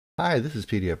Hi, this is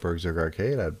PD at BurgZerg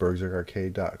Arcade at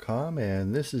BurgZergArcade.com,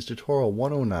 and this is tutorial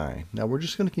 109. Now we're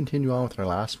just going to continue on with our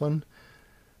last one.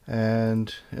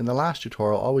 And in the last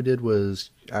tutorial, all we did was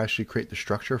actually create the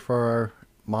structure for our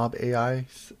mob AI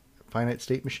finite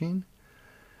state machine.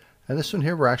 And this one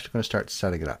here, we're actually going to start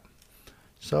setting it up.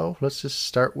 So let's just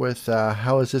start with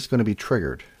how is this going to be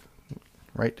triggered?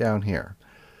 Right down here.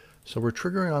 So we're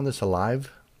triggering on this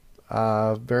alive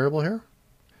variable here.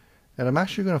 And I'm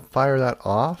actually going to fire that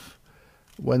off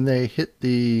when they hit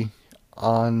the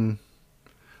on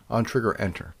trigger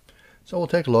enter. So we'll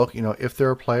take a look, if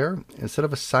they're a player, instead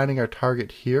of assigning our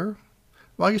target here,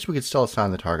 well, I guess we could still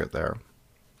assign the target there.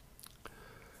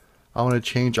 I want to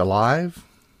change alive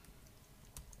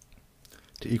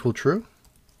to equal true.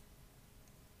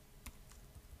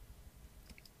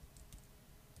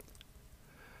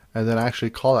 And then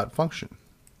actually call that function.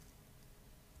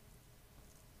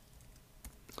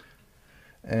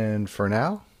 And for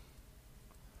now,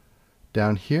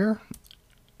 down here,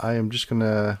 I am just going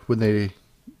to, when they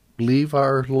leave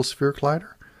our little sphere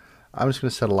collider, I'm just going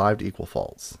to set alive to equal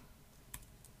false.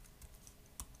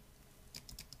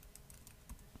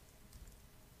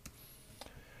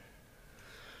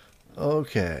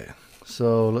 Okay,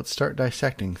 so let's start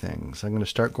dissecting things. I'm going to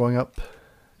start going up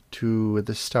to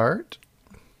the start,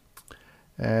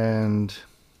 and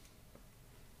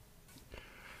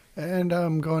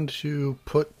I'm going to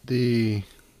put the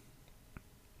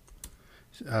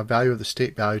value of the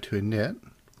state value to init.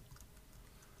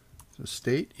 So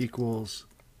state equals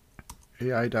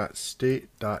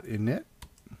ai.state.init.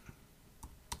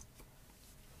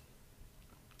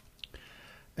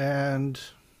 And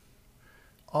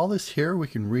all this here we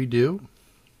can redo.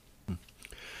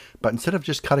 But instead of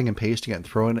just cutting and pasting it and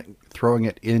throwing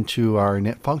it into our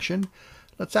init function,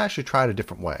 let's actually try it a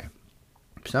different way.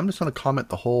 So I'm just going to comment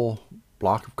the whole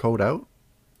block of code out.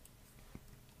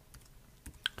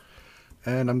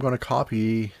 And I'm going to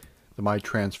copy the my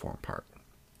transform part.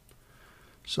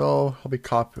 So I'll be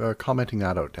commenting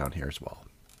that out down here as well.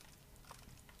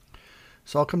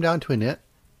 So I'll come down to init.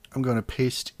 I'm going to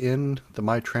paste in the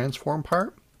my transform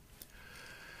part.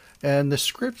 And the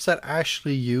scripts that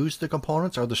actually use the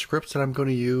components are the scripts that I'm going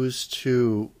to use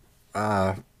to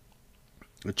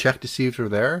check to see if they're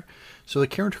there. So the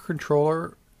character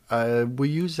controller, we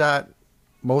use that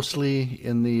mostly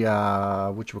in the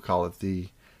the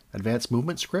advanced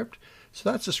movement script.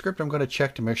 So that's the script I'm going to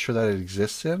check to make sure that it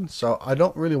exists in. So I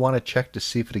don't really want to check to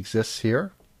see if it exists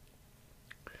here.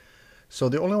 So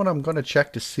the only one I'm going to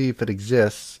check to see if it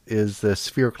exists is the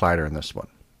sphere collider in this one.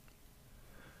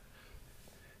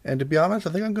 And to be honest,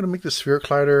 I think I'm going to make the sphere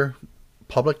collider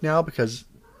public now because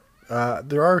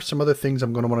there are some other things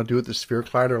I'm going to want to do with the sphere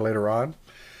collider later on.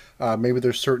 Maybe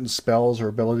there's certain spells or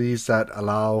abilities that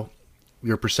allow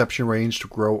your perception range to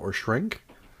grow or shrink.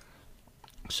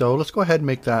 So let's go ahead and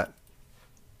make that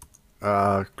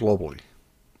globally.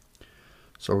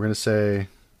 So we're going to say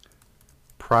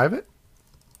private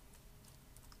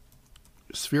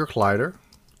sphere collider,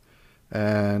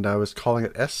 and I was calling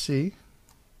it SC.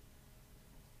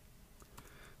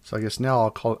 So I guess now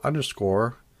I'll call it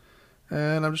underscore,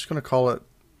 and I'm just going to call it,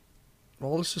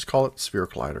 well, let's just call it sphere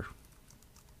collider.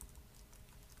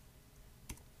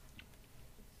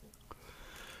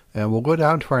 And we'll go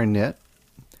down to our init,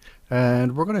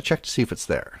 and we're going to check to see if it's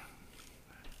there.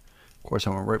 Of course,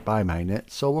 I went right by my init,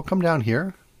 so we'll come down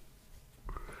here,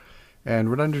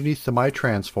 and right underneath the my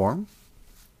transform,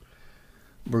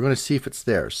 we're going to see if it's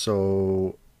there.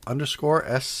 So underscore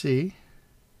SC,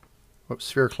 whoops,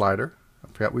 sphere collider. I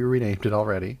forgot we renamed it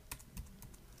already.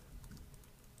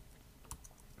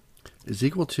 Is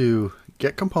equal to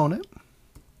get component.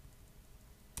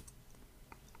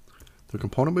 The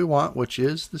component we want, which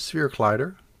is the sphere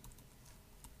collider.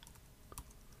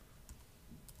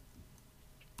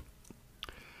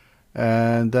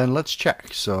 And then let's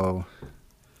check. So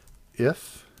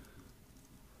if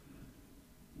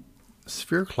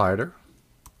sphere collider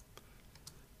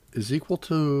is equal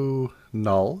to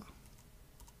null,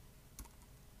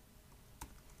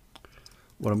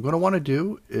 what I'm going to want to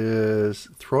do is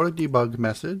throw a debug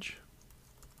message,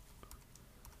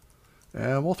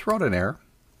 and we'll throw out an error.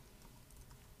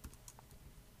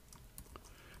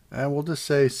 And we'll just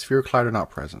say sphere collider not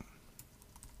present.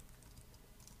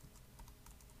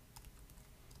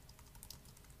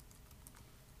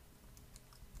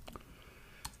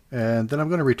 And then I'm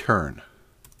going to return.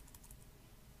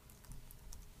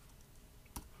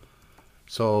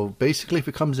 So basically, if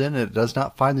it comes in and it does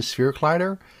not find the sphere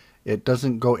collider, it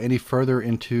doesn't go any further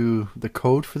into the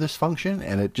code for this function,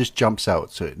 and it just jumps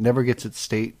out. So it never gets its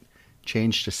state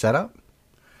changed to setup.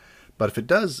 But if it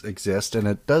does exist and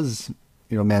it does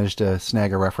manage to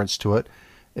snag a reference to it,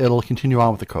 it'll continue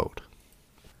on with the code.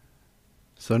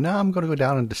 So now I'm going to go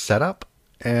down into setup,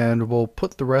 and we'll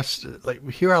put the rest, like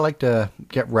here I like to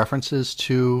get references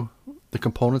to the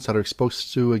components that are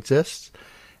supposed to exist,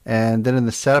 and then in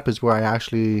the setup is where I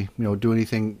actually do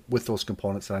anything with those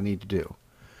components that I need to do.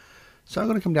 So I'm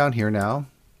going to come down here now,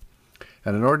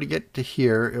 and in order to get to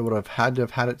here, it would have had to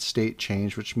have had its state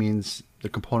changed, which means the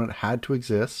component had to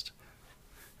exist,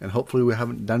 and hopefully we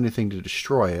haven't done anything to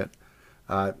destroy it.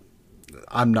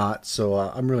 I'm not, so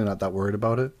I'm really not that worried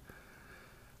about it.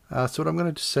 So what I'm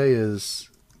going to say is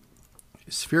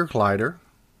sphere collider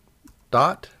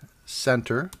dot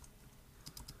center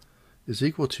is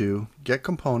equal to get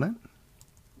component.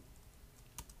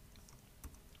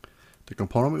 The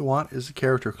component we want is the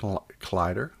character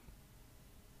collider,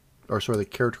 or sorry, the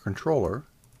character controller,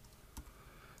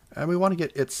 and we want to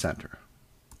get its center.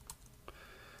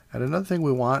 And another thing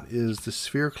we want is the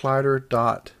sphere collider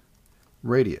dot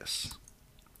radius,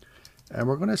 and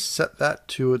we're going to set that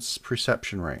to its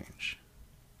perception range.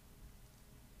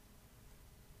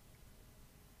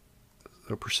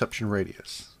 The perception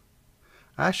radius.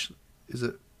 Actually, is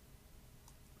it?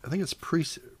 I think it's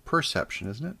perception,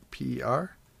 isn't it?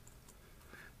 PER.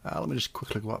 Let me just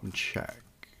quickly go up and check.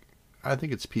 I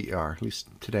think it's PER. At least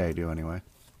today I do, anyway.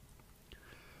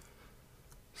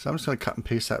 So I'm just going to cut and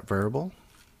paste that variable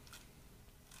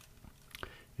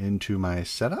into my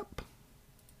setup.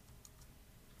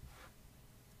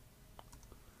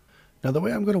 Now the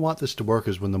way I'm going to want this to work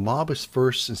is when the mob is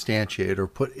first instantiated or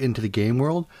put into the game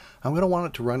world, I'm going to want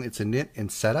it to run its init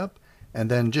and setup, and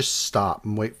then just stop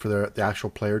and wait for the actual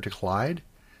player to collide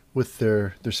with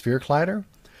their sphere collider.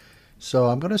 So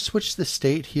I'm going to switch the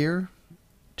state here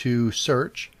to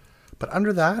search, but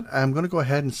under that I'm going to go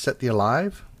ahead and set the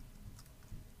alive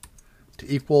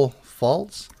to equal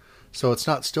false, so it's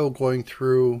not still going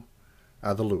through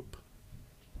the loop.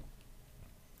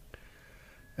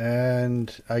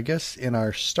 And I guess in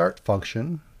our start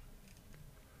function,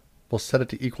 we'll set it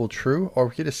to equal true, or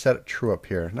we could just set it true up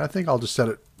here. And I think I'll just set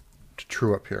it to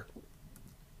true up here.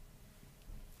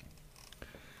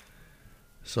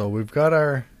 So we've got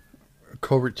our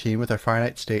coroutine with our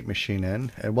finite state machine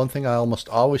in. And one thing I almost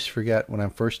always forget when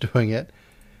I'm first doing it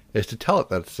is to tell it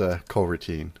that it's a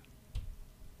coroutine.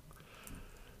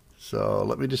 So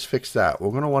let me just fix that. We're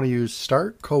going to want to use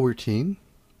start coroutine.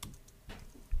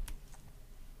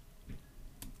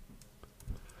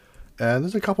 And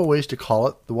there's a couple ways to call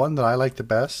it. The one that I like the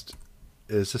best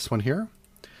is this one here.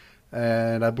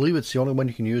 And I believe it's the only one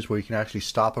you can use where you can actually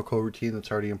stop a coroutine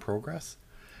that's already in progress.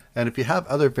 And if you have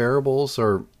other variables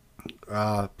or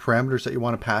parameters that you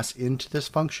want to pass into this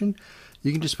function,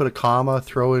 you can just put a comma,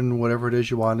 throw in whatever it is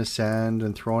you want to send,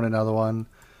 and throw in another one.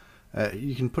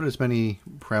 You can put as many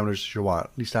parameters as you want.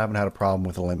 At least I haven't had a problem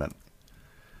with a limit.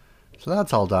 So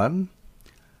that's all done.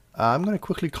 I'm going to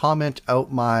quickly comment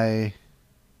out my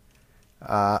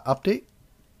update.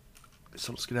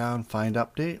 So let's go down, find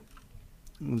update,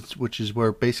 which is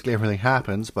where basically everything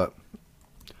happens, but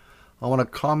I want to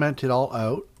comment it all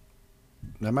out.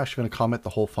 I'm actually going to comment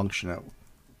the whole function out.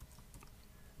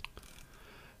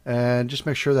 And just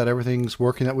make sure that everything's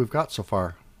working that we've got so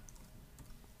far.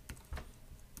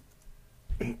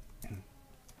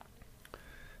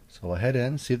 So we'll head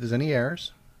in, see if there's any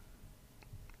errors.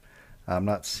 I'm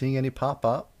not seeing any pop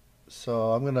up,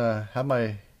 so I'm going to have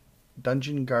my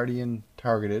Dungeon Guardian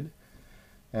targeted,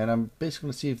 and I'm basically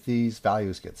going to see if these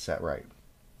values get set right.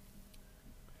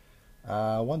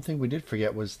 One thing we did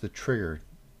forget was the trigger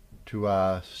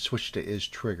to switch to is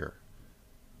trigger.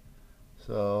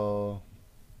 So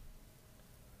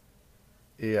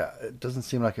yeah, it doesn't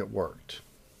seem like it worked.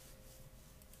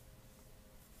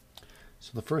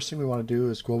 So the first thing we want to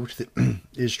do is go over to the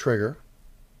is trigger,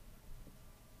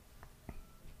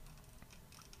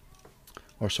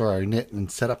 or sorry, init, and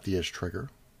set up the is trigger.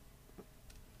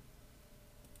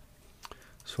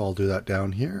 So I'll do that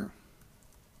down here.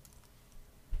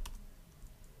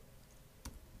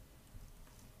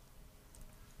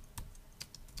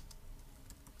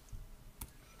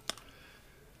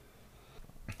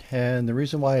 And the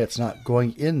reason why it's not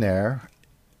going in there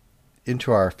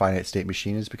into our finite state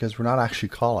machine is because we're not actually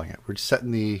calling it. We're just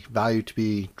setting the value to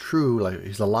be true, like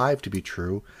he's alive to be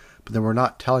true, but then we're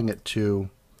not telling it to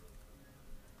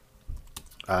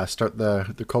start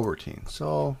the coroutine.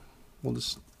 So we'll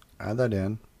just add that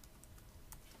in.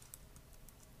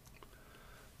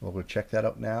 We'll go check that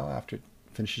out now after it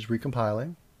finishes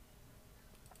recompiling.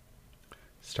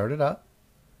 Start it up.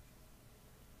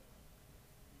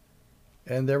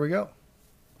 And there we go.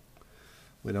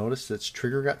 We notice its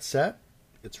trigger got set,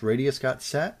 its radius got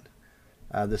set,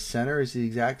 The center is the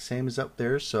exact same as up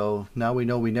there, so now we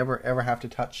know we never ever have to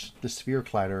touch the sphere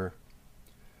collider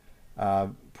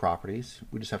properties.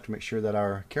 We just have to make sure that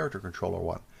our character controller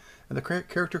one. And the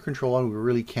character controller we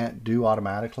really can't do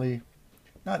automatically.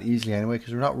 Not easily anyway,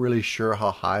 because we're not really sure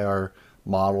how high our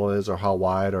model is or how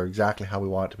wide or exactly how we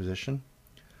want it to position.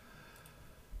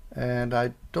 And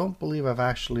I don't believe I've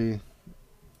actually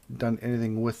done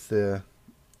anything with the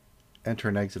enter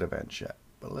and exit events yet.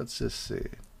 But let's just see.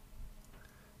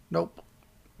 Nope.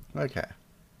 Okay.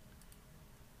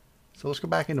 So let's go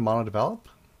back into Mono Develop.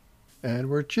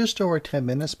 And we're just over 10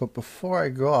 minutes, but before I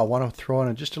go, I want to throw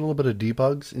in just a little bit of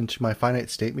debugs into my finite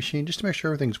state machine just to make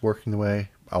sure everything's working the way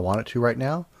I want it to right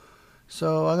now.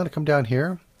 So I'm going to come down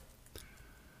here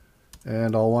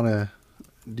and I'll want to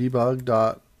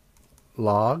debug.log,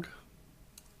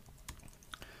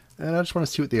 and I just want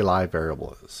to see what the alive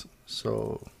variable is.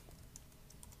 So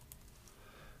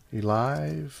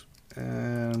alive,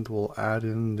 and we'll add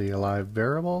in the alive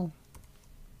variable.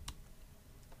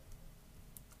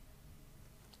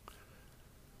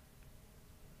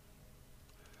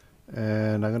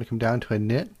 And I'm going to come down to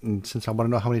init, and since I want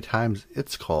to know how many times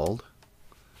it's called,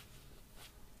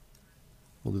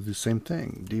 we'll do the same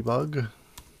thing. Debug.log,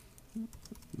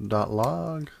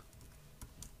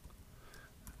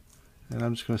 and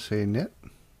I'm just going to say init.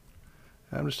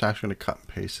 I'm just actually going to cut and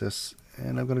paste this,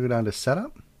 and I'm going to go down to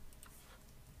setup,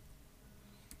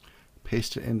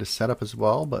 paste it into setup as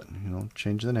well, but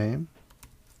change the name,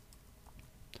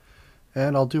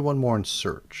 and I'll do one more in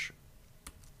search.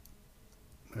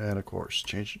 And of course,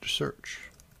 change it to search.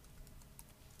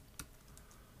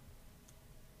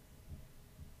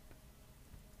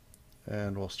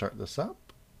 And we'll start this up.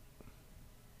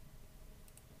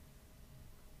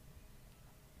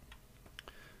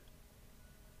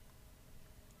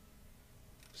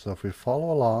 So if we follow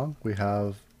along, we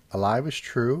have alive is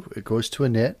true. It goes to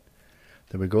init.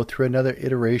 Then we go through another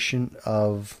iteration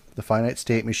of the finite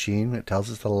state machine. It tells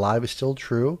us that alive is still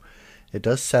true. It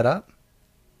does setup.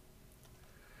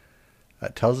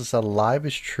 It tells us that alive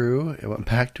is true. It went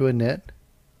back to init.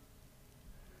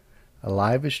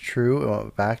 Alive is true. It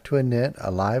went back to init.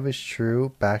 Alive is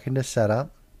true. Back into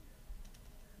setup.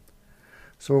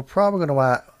 So we're probably going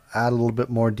to add a little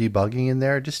bit more debugging in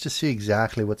there just to see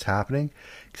exactly what's happening.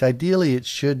 Because ideally it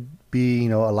should be,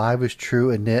 alive is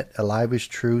true, init, alive is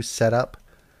true, setup,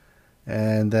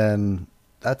 and then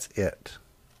that's it.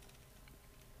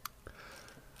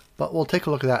 But we'll take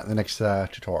a look at that in the next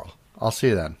tutorial. I'll see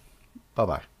you then.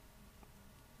 Bye-bye.